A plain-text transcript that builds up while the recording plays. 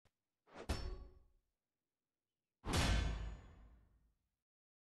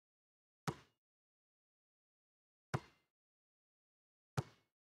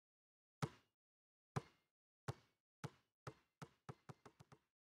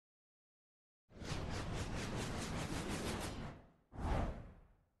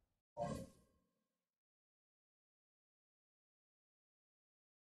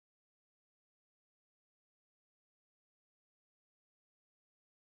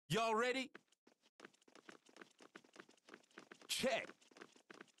Y'all ready? Check.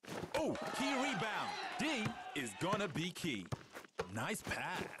 Oh, key rebound. D is gonna be key. Nice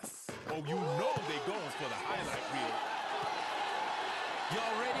pass. Oh, you know they going for the highlight reel.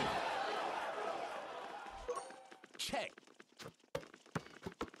 Y'all ready? Check.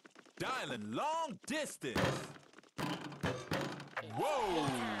 Dialing long distance. Whoa!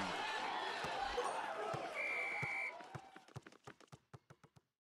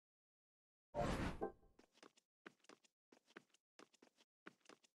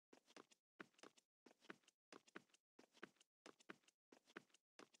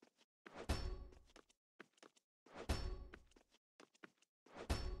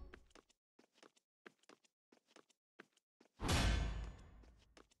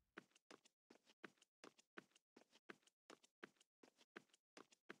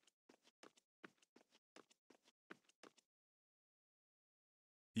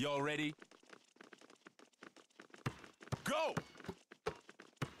 Y'all ready? Go!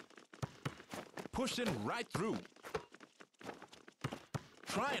 Pushing right through.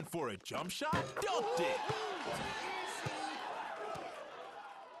 Trying for a jump shot? Dunked it!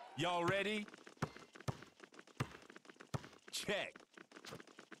 Y'all ready? Check.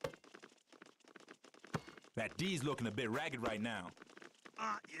 That D's looking a bit ragged right now.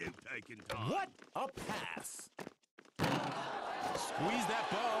 Aren't you taking time? What a pass! Squeeze that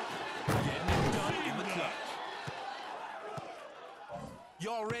ball. Getting it done in the clutch.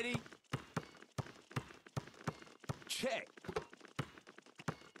 Y'all ready? Check.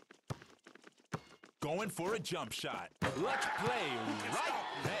 Going for a jump shot. Clutch play right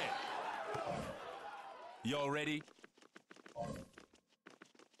there. Y'all ready?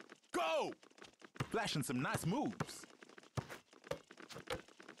 Go! Flashing some nice moves.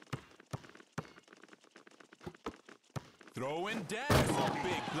 Throwing down. That's a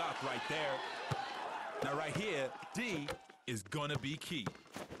big block right there. Now right here, D is gonna be key.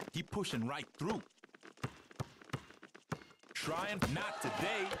 He pushing right through. Trying, not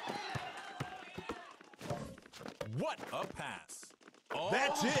today. What a pass. All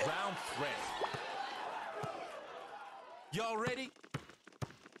That's it. round threat. Y'all ready?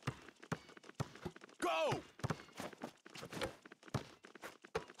 Go!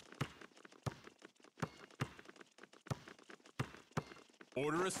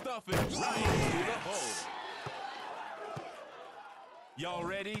 Order a stuffing right into the hole. Y'all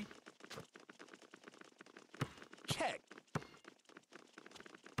ready? Check.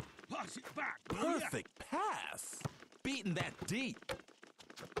 Pass it back. Perfect pass. Beating that deep.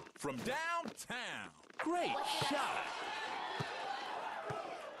 From downtown. Great shot.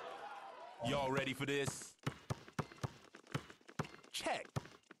 Y'all ready for this? Check.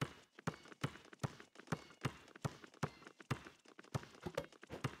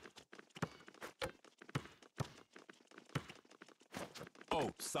 Oh,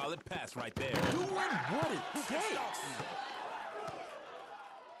 solid pass right there. Doing what it takes.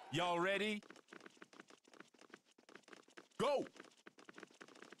 Y'all ready? Go.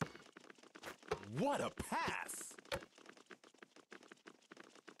 What a pass.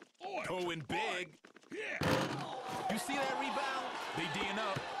 Oi, Going big. yeah. You see that rebound? They D'ing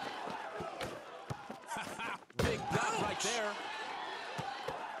up. Big block right there.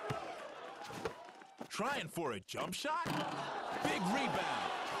 Trying for a jump shot? Big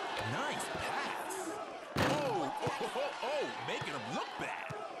rebound. Nice pass. Oh, making him look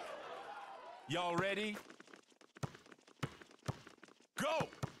bad. Y'all ready? Go!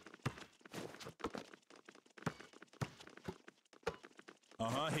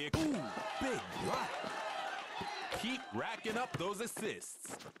 Here. Ooh, big block. Keep racking up those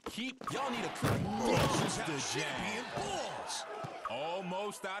assists. Y'all need a clip. This is the champion balls.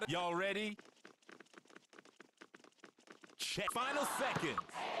 Almost out of. Y'all ready? Check. Final seconds.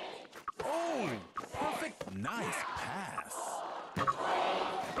 Oh, perfect. Nice pass.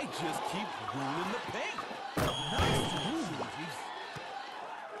 They just keep ruling the paint. Nice move.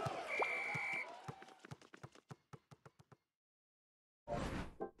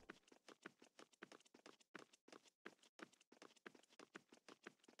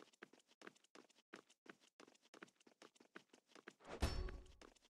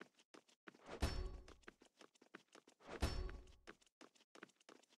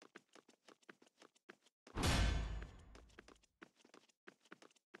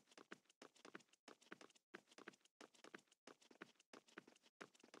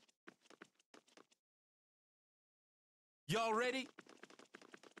 Y'all ready?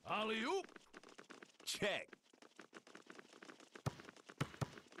 Alley-oop. Check.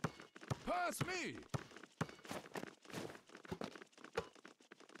 Pass me.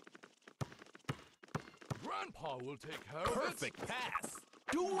 Grandpa will take care of it. Perfect pass.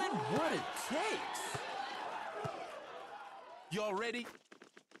 Doing what it takes. Y'all ready?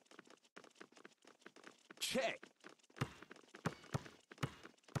 Check.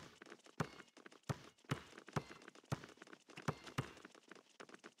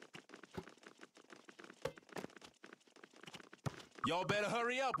 Y'all better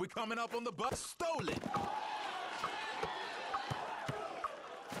hurry up. We're coming up on the bus. Stole it.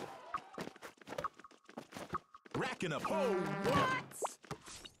 Racking up. Oh, what?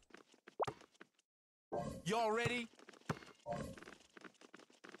 Y'all ready?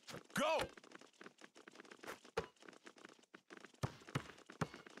 Go.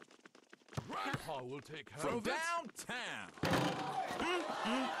 Grandpa will take care From of it. downtown.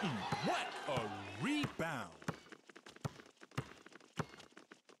 What a rebound.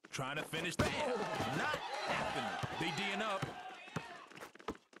 Trying to finish. Bam! Not happening. They D'ing up.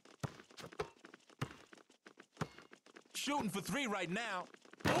 Shooting for three right now.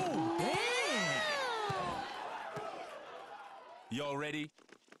 Oh, damn! Y'all ready?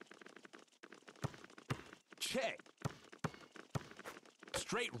 Check.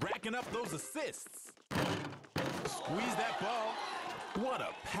 Straight racking up those assists. Squeeze that ball. What a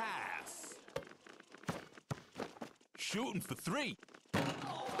pass. Shooting for three.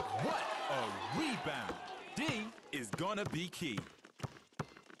 What a rebound. D is gonna be key.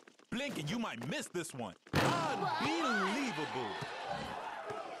 Blink and you might miss this one. Unbelievable.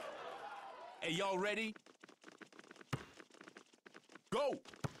 Hey, y'all ready? Go.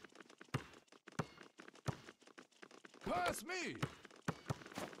 Pass me.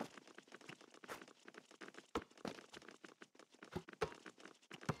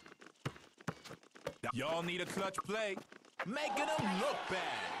 Y'all need a clutch play. Making them look bad.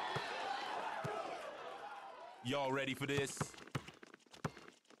 Y'all ready for this?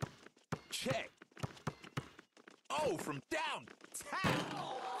 Check. Oh, from downtown.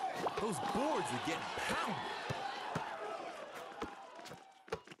 Those boards are getting pounded.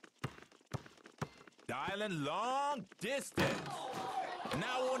 Dialing long distance.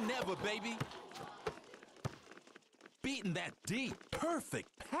 Now or never, baby. Beating that deep. Perfect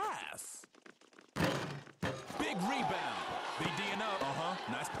pass. Big rebound. They D'ing up.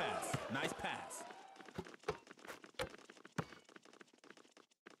 Nice pass. Nice pass.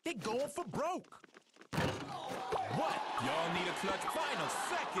 They going for broke. What? Y'all need a clutch final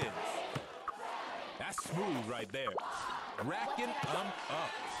seconds. That's smooth right there. Racking them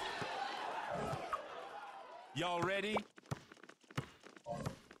up. Y'all ready?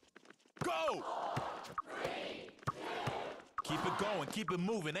 Go! Keep it going, keep it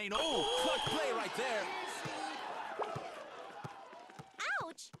moving. Ain't no clutch play right there.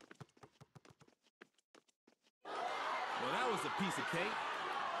 Ouch! Well, that was a piece of cake.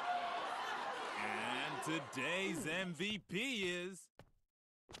 And today's MVP is...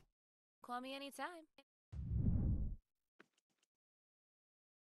 Call me anytime.